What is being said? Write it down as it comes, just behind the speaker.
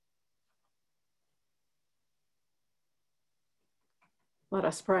Let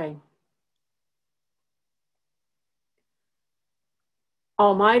us pray.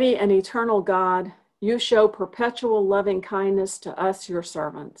 Almighty and eternal God, you show perpetual loving kindness to us, your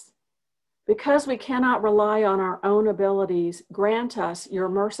servants. Because we cannot rely on our own abilities, grant us your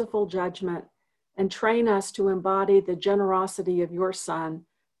merciful judgment and train us to embody the generosity of your Son,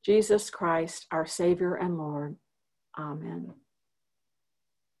 Jesus Christ, our Savior and Lord. Amen.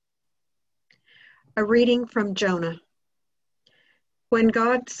 A reading from Jonah. When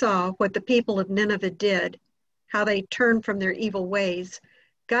God saw what the people of Nineveh did, how they turned from their evil ways,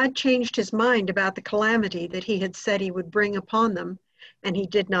 God changed his mind about the calamity that he had said he would bring upon them, and he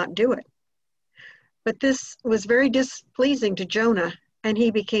did not do it. But this was very displeasing to Jonah, and he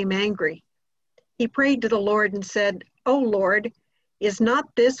became angry. He prayed to the Lord and said, "O Lord, is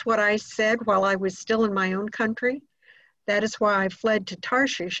not this what I said while I was still in my own country? That is why I fled to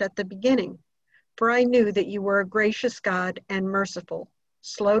Tarshish at the beginning. For I knew that you were a gracious God and merciful,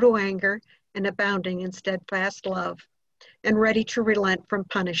 slow to anger and abounding in steadfast love, and ready to relent from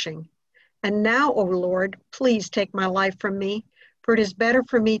punishing. And now, O Lord, please take my life from me, for it is better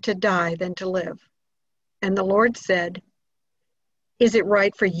for me to die than to live." And the Lord said, "Is it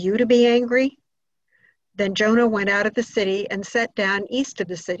right for you to be angry?" Then Jonah went out of the city and sat down east of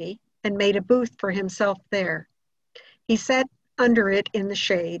the city and made a booth for himself there. He sat under it in the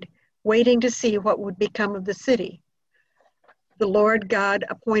shade, waiting to see what would become of the city. The Lord God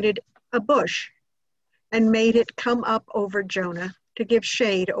appointed a bush and made it come up over Jonah to give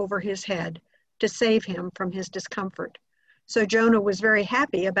shade over his head, to save him from his discomfort. So Jonah was very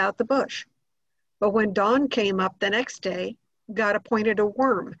happy about the bush. But when dawn came up the next day, God appointed a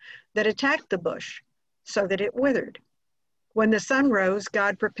worm that attacked the bush, so that it withered. When the sun rose,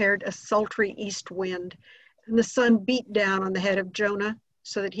 God prepared a sultry east wind, and the sun beat down on the head of Jonah,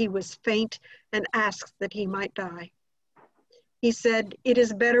 so that he was faint and asked that he might die. He said, "It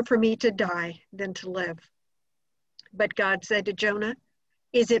is better for me to die than to live." But God said to Jonah,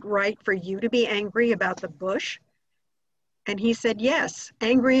 "Is it right for you to be angry about the bush?" And he said, "Yes,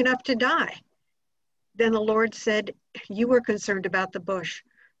 angry enough to die." Then the Lord said, "You were concerned about the bush,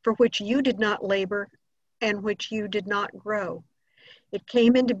 for which you did not labor and which you did not grow. It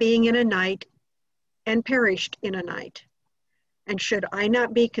came into being in a night and perished in a night. And should I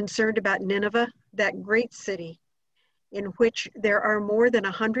not be concerned about Nineveh, that great city, in which there are more than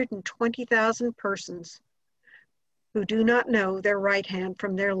 120,000 persons who do not know their right hand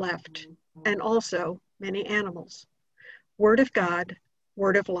from their left, and also many animals?" Word of God,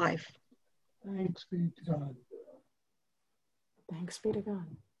 word of life. Thanks be to God. Thanks be to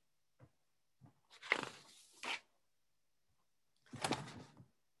God.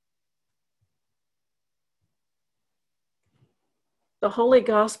 The Holy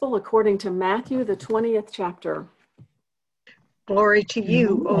Gospel according to Matthew, the 20th chapter. Glory to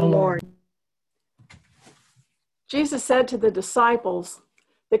you, O Lord. Jesus said to the disciples,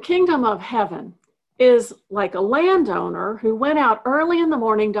 "The kingdom of heaven is like a landowner who went out early in the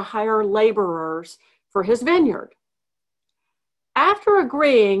morning to hire laborers for his vineyard. After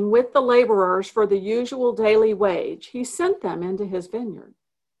agreeing with the laborers for the usual daily wage, he sent them into his vineyard.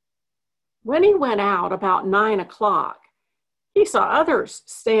 When he went out about 9 o'clock, he saw others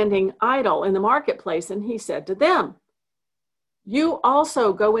standing idle in the marketplace, and he said to them, 'You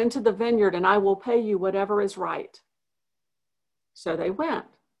also go into the vineyard, and I will pay you whatever is right.' So they went.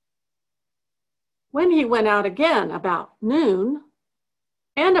 When he went out again about noon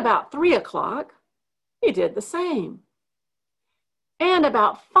and about 3 o'clock, he did the same. And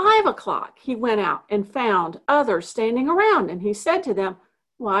about 5 o'clock, he went out and found others standing around, and he said to them,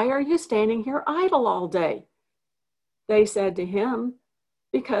 'Why are you standing here idle all day?' They said to him,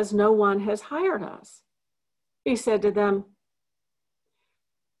 'Because no one has hired us.' He said to them,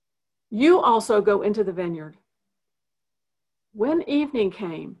 'You also go into the vineyard.' When evening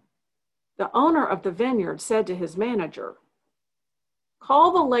came, the owner of the vineyard said to his manager,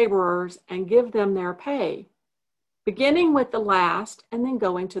 'Call the laborers and give them their pay, beginning with the last and then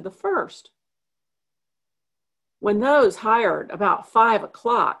going to the first.' When those hired about 5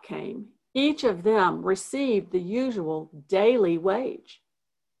 o'clock came, each of them received the usual daily wage.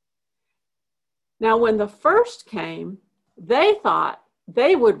 Now, when the first came, they thought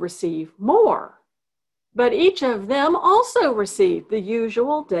they would receive more, but each of them also received the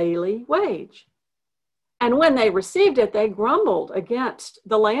usual daily wage. And when they received it, they grumbled against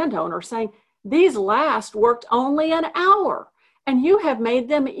the landowner, saying, 'These last worked only an hour, and you have made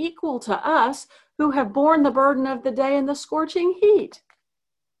them equal to us who have borne the burden of the day in the scorching heat.'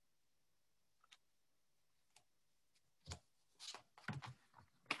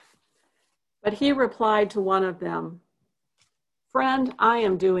 But he replied to one of them, Friend, I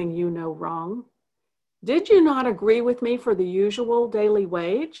am doing you no wrong. Did you not agree with me for the usual daily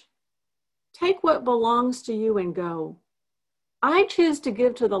wage? Take what belongs to you and go. I choose to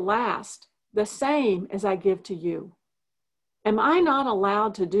give to the last the same as I give to you. Am I not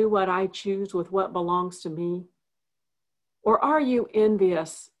allowed to do what I choose with what belongs to me? Or are you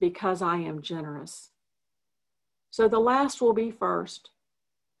envious because I am generous? So the last will be first,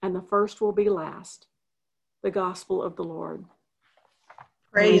 and the first will be last. The gospel of the Lord.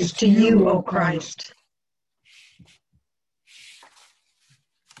 Praise to you, O Christ.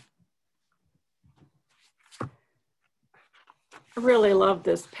 I really love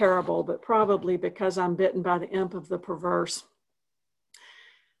this parable, but probably because I'm bitten by the imp of the perverse.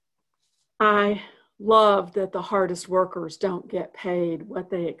 I love that the hardest workers don't get paid what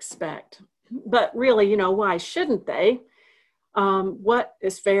they expect. But really, why shouldn't they? What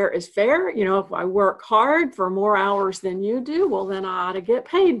is fair is fair. If I work hard for more hours than you do, well, then I ought to get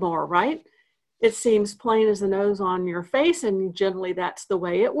paid more, right? It seems plain as the nose on your face, and generally that's the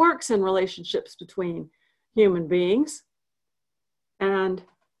way it works in relationships between human beings.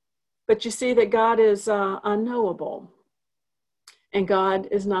 But you see that God is unknowable, and God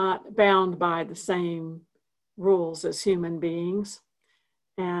is not bound by the same rules as human beings,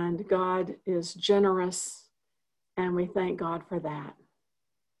 and God is generous, and we thank God for that.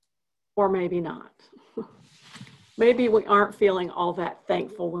 Or maybe not. Maybe we aren't feeling all that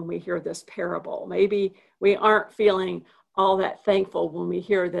thankful when we hear this parable. Maybe we aren't feeling all that thankful when we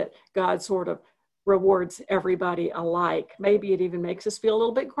hear that God sort of rewards everybody alike. Maybe it even makes us feel a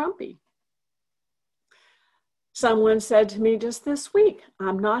little bit grumpy. Someone said to me just this week,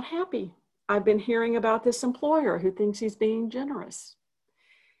 I'm not happy. I've been hearing about this employer who thinks he's being generous.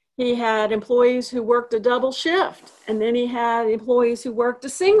 He had employees who worked a double shift, and then he had employees who worked a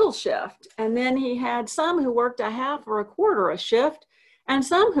single shift, and then he had some who worked a half or a quarter a shift, and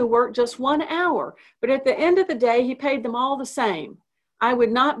some who worked just 1 hour. But at the end of the day, he paid them all the same. I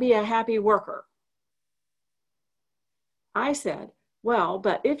would not be a happy worker. I said, well,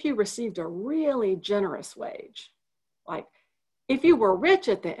 but if you received a really generous wage, like if you were rich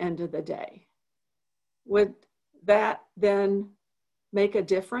at the end of the day, would that then make a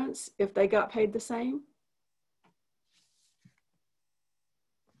difference if they got paid the same?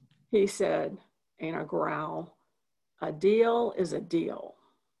 He said in a growl, a deal is a deal.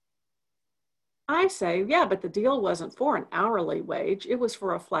 I say, yeah, but the deal wasn't for an hourly wage. It was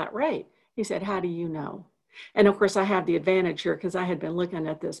for a flat rate. He said, how do you know? And of course, I have the advantage here because I had been looking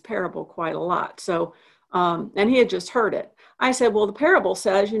at this parable quite a lot. So, and he had just heard it. I said, well, the parable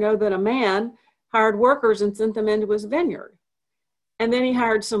says, that a man hired workers and sent them into his vineyard. And then he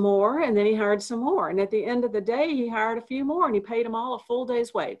hired some more, and then he hired some more. And at the end of the day, he hired a few more, and he paid them all a full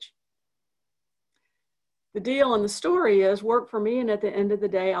day's wage. The deal in the story is work for me, and at the end of the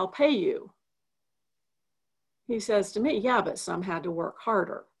day, I'll pay you. He says to me, yeah, but some had to work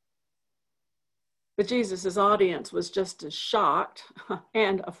harder. But Jesus's audience was just as shocked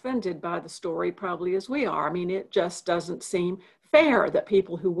and offended by the story probably as we are. I mean, it just doesn't seem fair that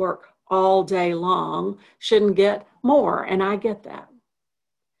people who work all day long shouldn't get more, and I get that.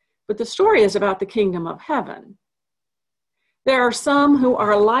 But the story is about the kingdom of heaven. There are some who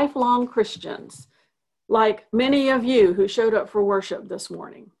are lifelong Christians, like many of you who showed up for worship this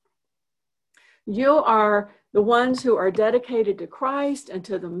morning. You are the ones who are dedicated to Christ and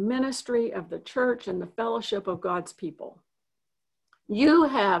to the ministry of the church and the fellowship of God's people. You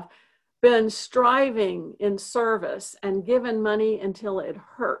have been striving in service and given money until it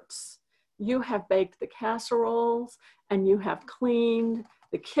hurts. You have baked the casseroles, and you have cleaned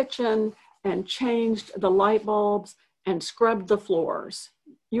the kitchen and changed the light bulbs and scrubbed the floors.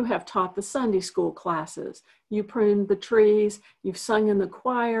 You have taught the Sunday school classes. You pruned the trees. You've sung in the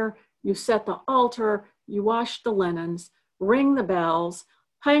choir. You set the altar. You wash the linens, ring the bells,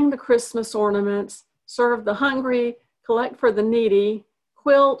 hang the Christmas ornaments, serve the hungry, collect for the needy,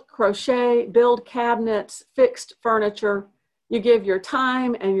 quilt, crochet, build cabinets, fixed furniture. You give your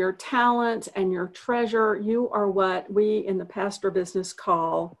time and your talent and your treasure. You are what we in the pastor business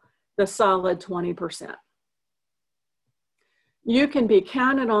call the solid 20%. You can be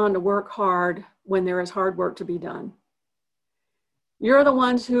counted on to work hard when there is hard work to be done. You're the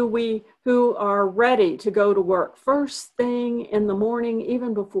ones who are ready to go to work first thing in the morning,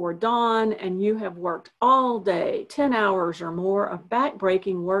 even before dawn, and you have worked all day, 10 hours or more of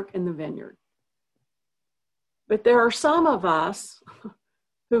backbreaking work in the vineyard. But there are some of us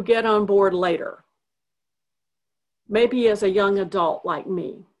who get on board later, maybe as a young adult like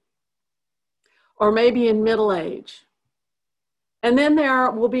me, or maybe in middle age, And then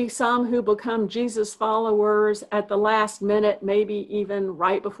there will be some who become Jesus followers at the last minute, maybe even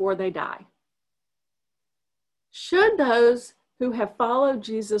right before they die. Should those who have followed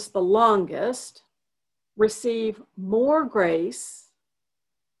Jesus the longest receive more grace,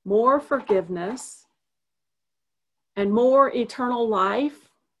 more forgiveness, and more eternal life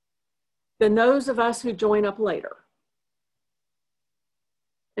than those of us who join up later?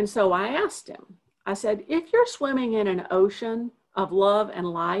 And so I asked him, I said, if you're swimming in an ocean of love and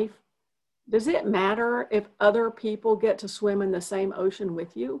life, does it matter if other people get to swim in the same ocean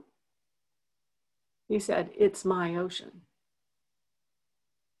with you? He said, it's my ocean.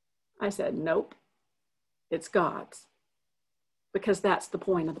 I said, nope, it's God's, because that's the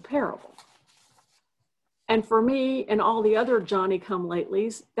point of the parable. And for me and all the other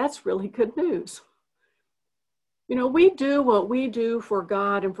Johnny-come-latelys, that's really good news. You know, we do what we do for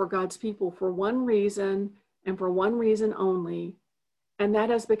God and for God's people for one reason and for one reason only, and that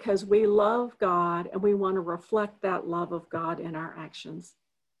is because we love God and we want to reflect that love of God in our actions.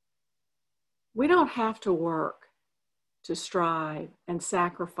 We don't have to work to strive and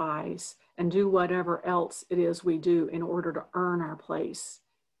sacrifice and do whatever else it is we do in order to earn our place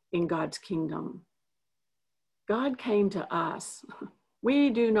in God's kingdom. God came to us.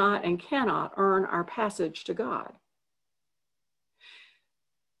 We do not and cannot earn our passage to God.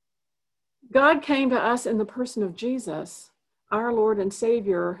 God came to us in the person of Jesus, our Lord and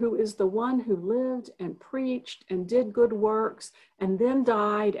Savior, who is the one who lived and preached and did good works and then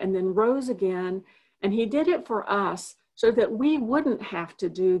died and then rose again. And he did it for us so that we wouldn't have to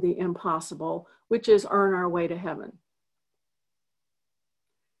do the impossible, which is earn our way to heaven.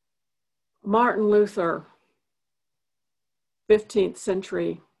 Martin Luther, 15th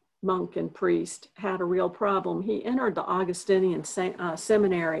century monk and priest, had a real problem. He entered the Augustinian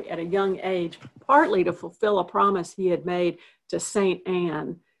seminary at a young age, partly to fulfill a promise he had made to Saint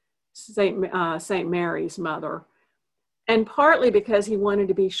Anne, Saint Mary's mother, and partly because he wanted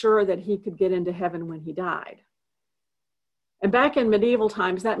to be sure that he could get into heaven when he died. And back in medieval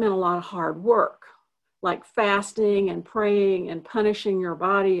times, that meant a lot of hard work, like fasting and praying and punishing your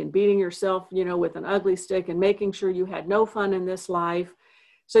body and beating yourself, you know, with an ugly stick and making sure you had no fun in this life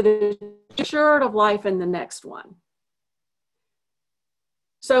so that you're assured of life in the next one.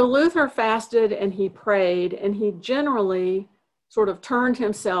 So Luther fasted and he prayed, and he generally sort of turned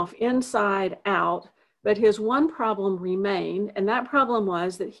himself inside out, but his one problem remained, and that problem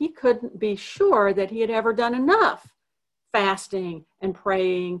was that he couldn't be sure that he had ever done enough fasting and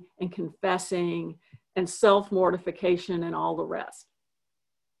praying and confessing and self-mortification and all the rest.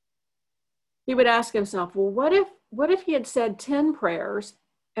 He would ask himself, well, what if he had said 10 prayers,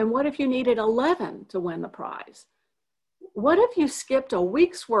 and what if you needed 11 to win the prize? What if you skipped a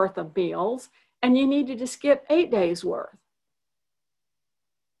week's worth of meals and you needed to skip 8 days worth?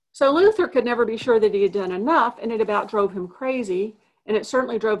 So Luther could never be sure that he had done enough, and it about drove him crazy, and it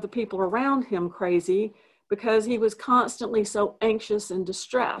certainly drove the people around him crazy because he was constantly so anxious and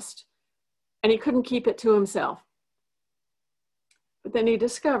distressed, and he couldn't keep it to himself. But then he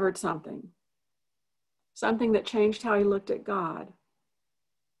discovered something that changed how he looked at God.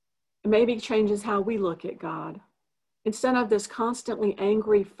 It maybe changes how we look at God. Instead of this constantly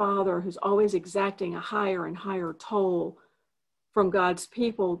angry father who's always exacting a higher and higher toll from God's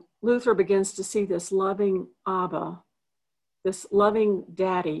people, Luther begins to see this loving Abba, this loving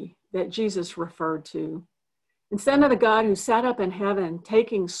daddy that Jesus referred to. Instead of the God who sat up in heaven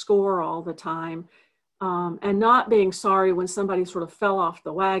taking score all the time and not being sorry when somebody sort of fell off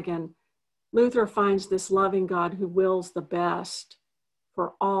the wagon, Luther finds this loving God who wills the best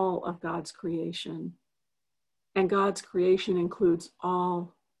for all of God's creation. And God's creation includes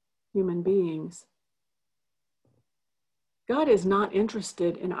all human beings. God is not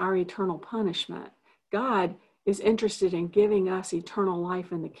interested in our eternal punishment. God is interested in giving us eternal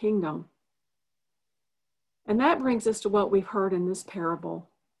life in the kingdom. And that brings us to what we've heard in this parable,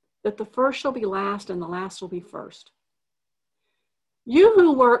 that the first shall be last and the last will be first. You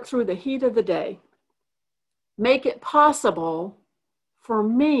who work through the heat of the day, make it possible for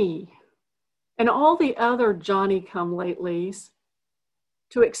me and all the other Johnny-come-latelys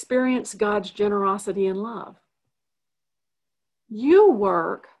to experience God's generosity and love. You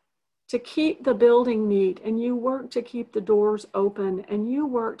work to keep the building neat, and you work to keep the doors open, and you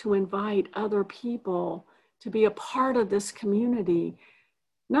work to invite other people to be a part of this community,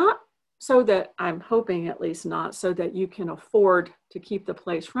 not so that, I'm hoping at least not so that you can afford to keep the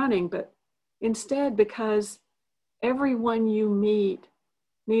place running, but instead because everyone you meet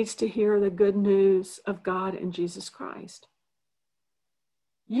needs to hear the good news of God and Jesus Christ.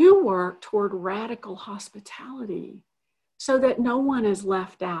 You work toward radical hospitality so that no one is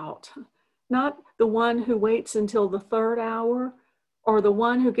left out. Not the one who waits until the 3rd hour, or the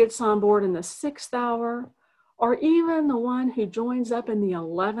one who gets on board in the 6th hour, or even the one who joins up in the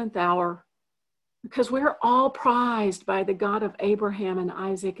 11th hour, because we're all prized by the God of Abraham and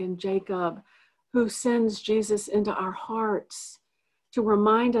Isaac and Jacob, who sends Jesus into our hearts to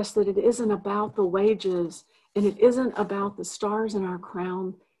remind us that it isn't about the wages and it isn't about the stars in our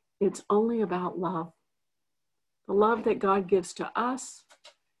crown. It's only about love. The love that God gives to us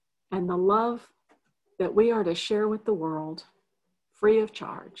and the love that we are to share with the world, free of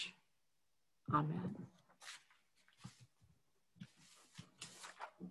charge. Amen.